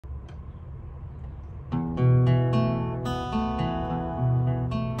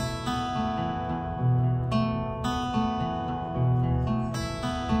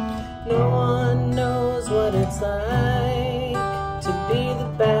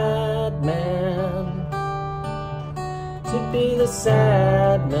be the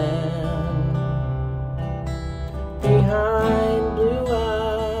sad man behind blue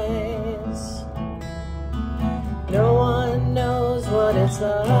eyes. No one knows what it's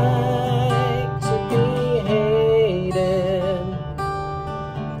like to be hated,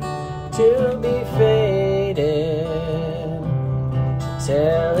 to be faded,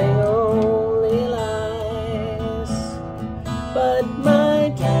 telling only lies. But my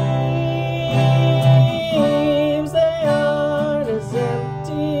dreams, they aren't as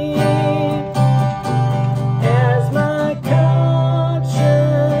empty as my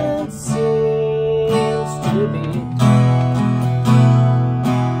conscience seems to be.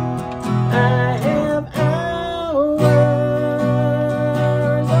 I have hours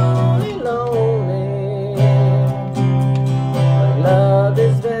only lonely, but love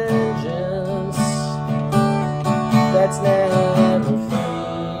is vengeance that's never free.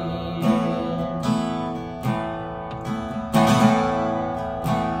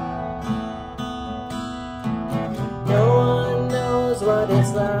 No one knows what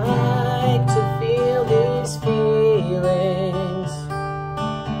it's like to feel these feelings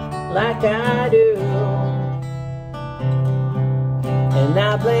like I do, and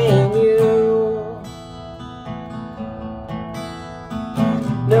I blame you.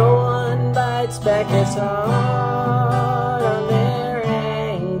 No one bites back as hard on their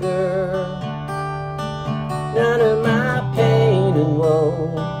anger. None of my pain and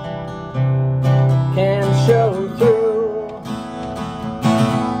woe can show through.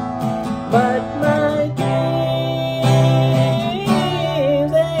 But my dreams,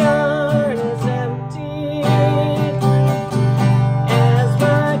 they aren't as empty as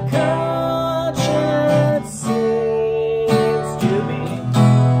my conscience seems to be.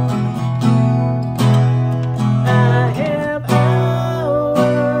 I have hours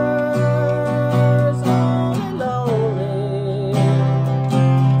only lonely.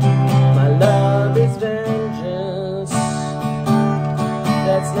 My love is vengeance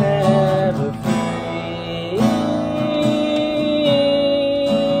that's never free.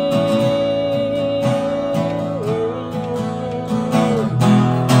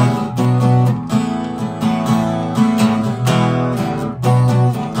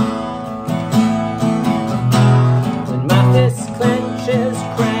 When my fist clenches,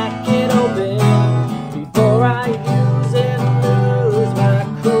 crack it open before I use it, lose my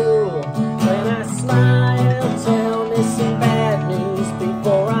cool. When I smile, tell me some bad news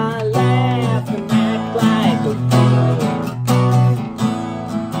before I laugh and act like a fool.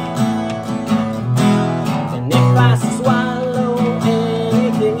 And if I swallow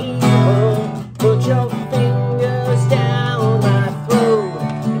anything evil, put your fingers down my throat.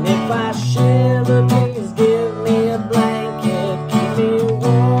 And if I shiver, please give me a blanket. Keep me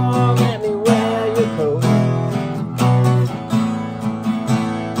warm, let me wear your coat.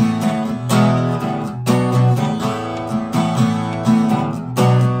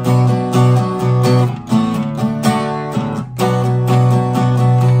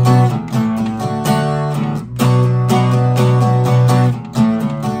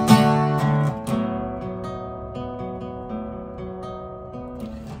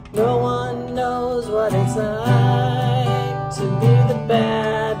 No one knows what it's like to be the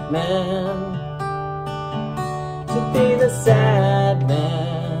bad man, to be the sad man.